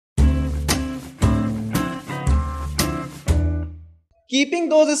keeping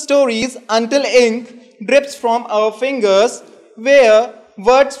those stories until ink drips from our fingers, where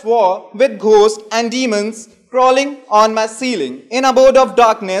words war with ghosts and demons crawling on my ceiling in a abode of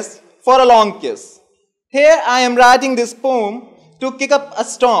darkness for a long kiss. Here I am writing this poem to kick up a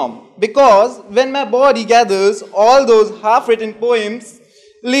storm, because when my body gathers all those half-written poems,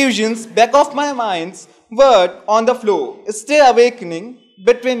 illusions back of my mind's word on the floor, still awakening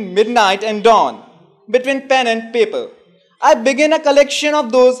between midnight and dawn, between pen and paper. I begin a collection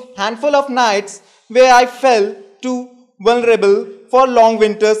of those handful of nights where I felt too vulnerable for long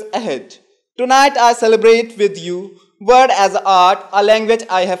winters ahead. Tonight I celebrate with you word as art, a language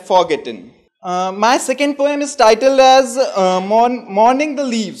I have forgotten. My second poem is titled as Mourning the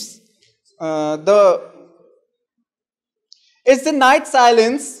Leaves. It's the night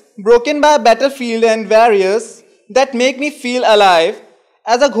silence broken by a battlefield and warriors that make me feel alive.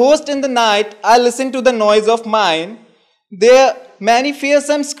 As a ghost in the night, I listen to the noise of mine. There are many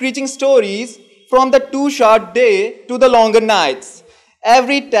fearsome screeching stories from the too short day to the longer nights.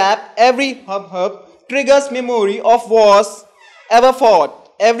 Every tap, every hub triggers memory of wars ever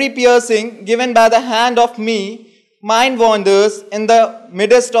fought. Every piercing given by the hand of me, mind wanders in the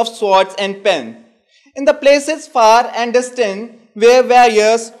midst of swords and pen. In the places far and distant where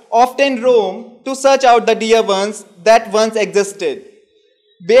warriors often roam to search out the dear ones that once existed.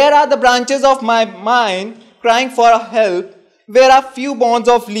 Bare are the branches of my mind crying for help, where a few bonds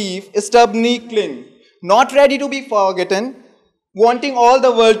of leaf stubbornly cling, not ready to be forgotten, wanting all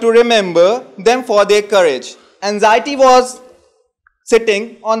the world to remember them for their courage. Anxiety was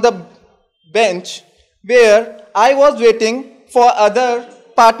sitting on the bench where I was waiting for other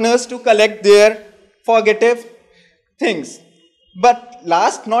partners to collect their forgettive things. But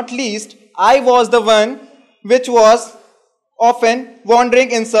last not least, I was the one which was often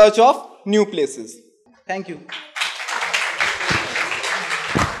wandering in search of new places. Thank you.